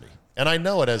burns me. And I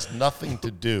know it has nothing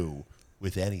to do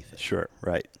with anything. Sure,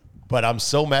 right. But I'm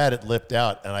so mad it lipped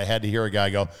out, and I had to hear a guy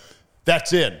go,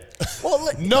 "That's in." Well,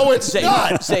 no, it's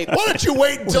not. Why don't you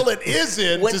wait until it is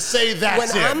in to say that's when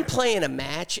in? When I'm playing a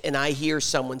match and I hear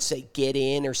someone say "get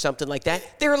in" or something like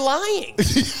that, they're lying.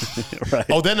 Right.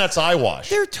 Oh, then that's eyewash.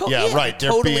 They're right. They're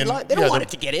totally lying. They don't want it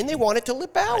to get in. They want it to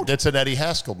lip out. That's an Eddie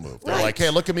Haskell move. They're like, "Hey,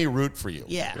 look at me root for you."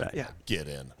 Yeah. Right. Yeah. Get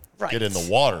in. Right. Get in the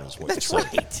water is what That's you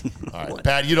said. right. All right,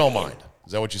 Pat, you don't mind.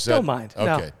 Is that what you said? Don't mind. Okay,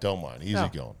 No. don't mind. Easy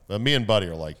No. going. Me and Buddy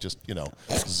are like, just,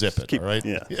 zip it, all right?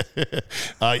 Yeah.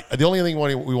 The only thing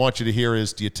we want you to hear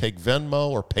is, do you take Venmo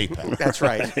or PayPal? That's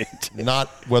right. Not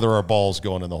whether our ball's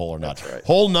going in the hole or not. That's right.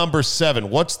 Hole number 7.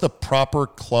 What's the proper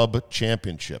club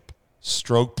championship?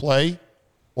 Stroke play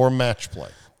or match play?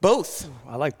 Both.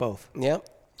 I like both. Yep.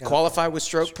 Qualify with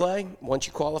stroke play. Once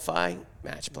you qualify,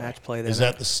 match play. Match play. Is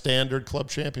that the standard club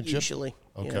championship? Usually.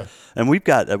 Okay. Yeah. And we've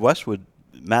got at Westwood,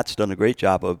 Matt's done a great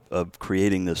job of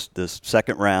creating this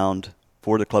second round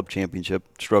for the club championship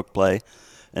stroke play,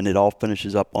 and it all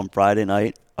finishes up on Friday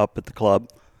night up at the club.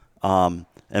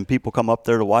 And people come up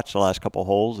there to watch the last couple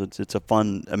holes. It's a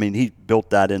fun. I mean, he built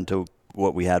that into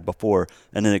what we had before,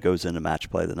 and then it goes into match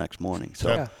play the next morning. So.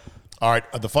 Yeah. All right,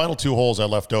 the final 2 holes I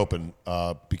left open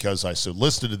because I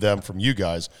solicited them from you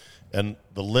guys, and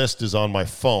the list is on my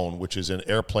phone, which is in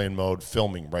airplane mode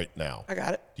filming right now. I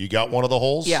got it. You got one of the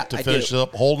holes? Yeah, to I finish do.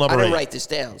 up hole number 8. I didn't write this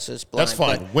down, so it's blind. That's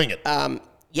fine. But, Wing it.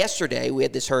 Yesterday, we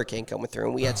had this hurricane coming through,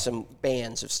 and we had some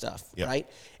bands of stuff, Yep. right?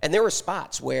 And there were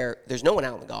spots where there's no one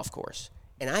out on the golf course.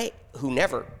 And I, who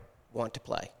never want to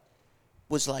play,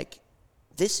 was like,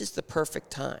 this is the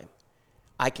perfect time.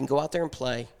 I can go out there and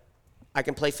play. I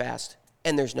can play fast,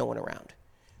 and there's no one around.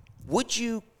 Would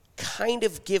you kind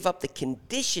of give up the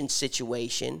condition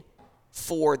situation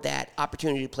for that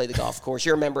opportunity to play the golf course?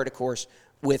 You're a member of the course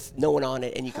with no one on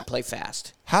it, and you can play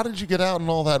fast. How did you get out in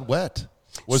all that wet?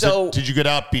 Did you get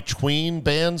out between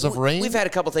bands of rain? We've had a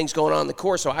couple things going on the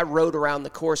course, so I rode around the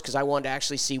course because I wanted to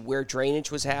actually see where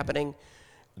drainage was happening,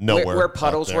 Nowhere. where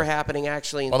puddles out there. were happening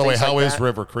actually. And By the way, things how like is that.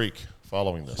 River Creek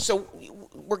following this? So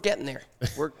we're getting there.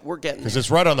 We're getting there. Because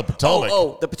it's right on the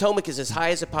Potomac. The Potomac is as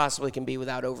high as it possibly can be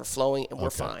without overflowing, and we're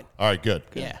Okay. fine. All right, good.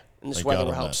 Yeah, and this Thank weather God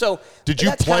will on help. that. So did you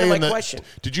that's play kind of in my the? question.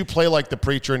 Did you play like the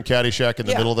preacher in Caddyshack in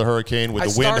the Yeah. middle of the hurricane with I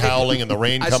the wind started- howling and the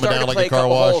rain I coming started down to like play a car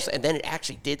couple wash? holes, and then it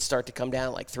actually did start to come down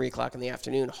at like 3 o'clock in the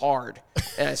afternoon, hard.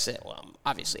 And I said, "Well, I'm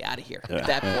obviously out of here at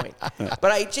that point."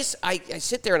 But I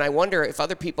sit there and I wonder if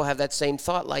other people have that same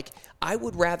thought. Like, I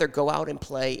would rather go out and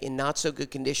play in not so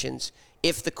good conditions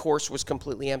if the course was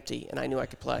completely empty and I knew I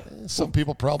could play. Some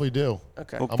people probably do.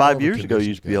 Okay. Well, I'm 5 more of a years ago, you conditions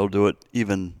used to be able to do it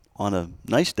even on a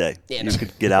nice day. Yeah, you no.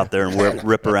 could get out there and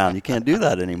rip around. You can't do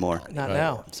that anymore. Not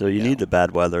now. So you need the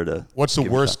bad weather to. What's the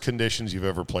give it worst up. conditions you've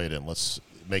ever played in? Let's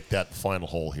make that the final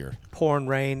hole here. Pouring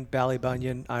rain,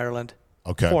 Ballybunion, Ireland.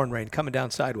 Okay. Pouring rain, coming down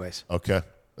sideways. Okay.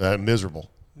 Miserable.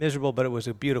 Miserable, but it was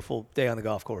a beautiful day on the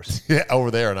golf course. Yeah,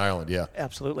 over there in Ireland, yeah.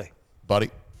 Absolutely.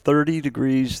 Buddy? 30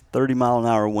 degrees,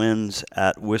 30-mile-an-hour winds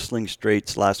at Whistling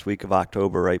Straits last week of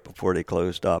October, right before they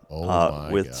closed up,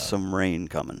 my with God. some rain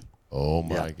coming. Oh,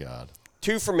 my God.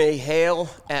 2 for me. Hail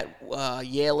at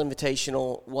Yale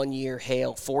Invitational 1 year.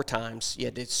 Hail 4 times. You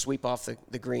had to sweep off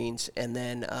the greens. And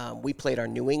then we played our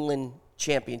New England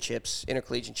championships,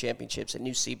 intercollegiate championships at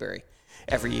New Seabury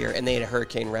every year. And they had a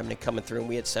hurricane remnant coming through, and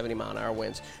we had 70-mile-an-hour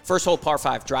winds. First hole, par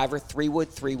 5, driver, 3-wood,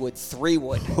 3-wood,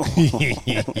 3-wood.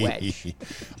 Wedge.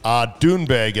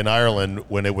 Doonbeg in Ireland,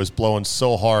 when it was blowing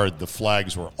so hard, the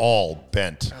flags were all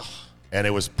bent. And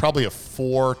it was probably a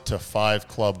 4 to 5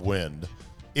 club wind.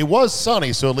 It was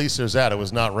sunny, so at least there's that. It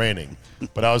was not raining.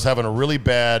 But I was having a really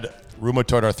bad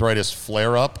rheumatoid arthritis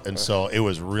flare-up, and so it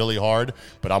was really hard.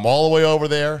 But I'm all the way over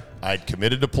there. I'd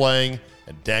committed to playing,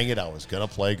 and dang it, I was going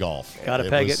to play golf. Gotta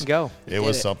peg it and go. It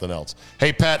was something else.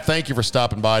 Hey, Pat, thank you for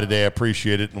stopping by today. I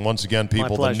appreciate it. And once again, people,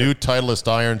 the pleasure. new Titleist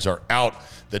irons are out,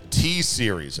 the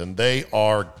T-Series, and they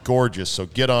are gorgeous. So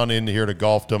get on in here to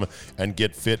Golfdom and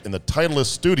get fit in the Titleist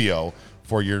studio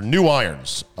for your new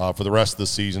irons for the rest of the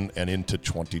season and into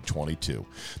 2022.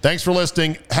 Thanks for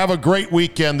listening. Have a great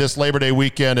weekend this Labor Day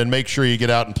weekend, and make sure you get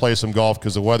out and play some golf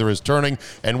because the weather is turning.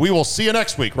 And we will see you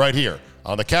next week right here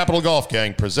on the Capital Golf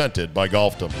Gang, presented by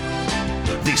Golfdom.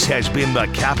 This has been the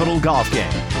Capital Golf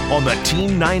Gang on the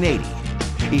Team 980.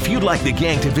 If you'd like the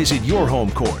gang to visit your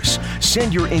home course,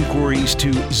 send your inquiries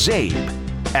to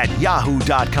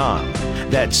zabe@yahoo.com.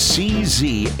 That's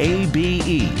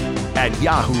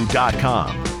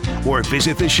CZABE@yahoo.com. Or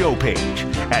visit the show page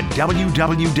at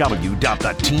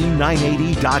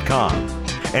www.theteam980.com.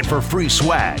 And for free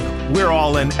swag, we're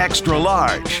all in extra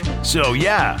large. So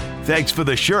yeah, thanks for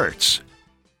the shirts.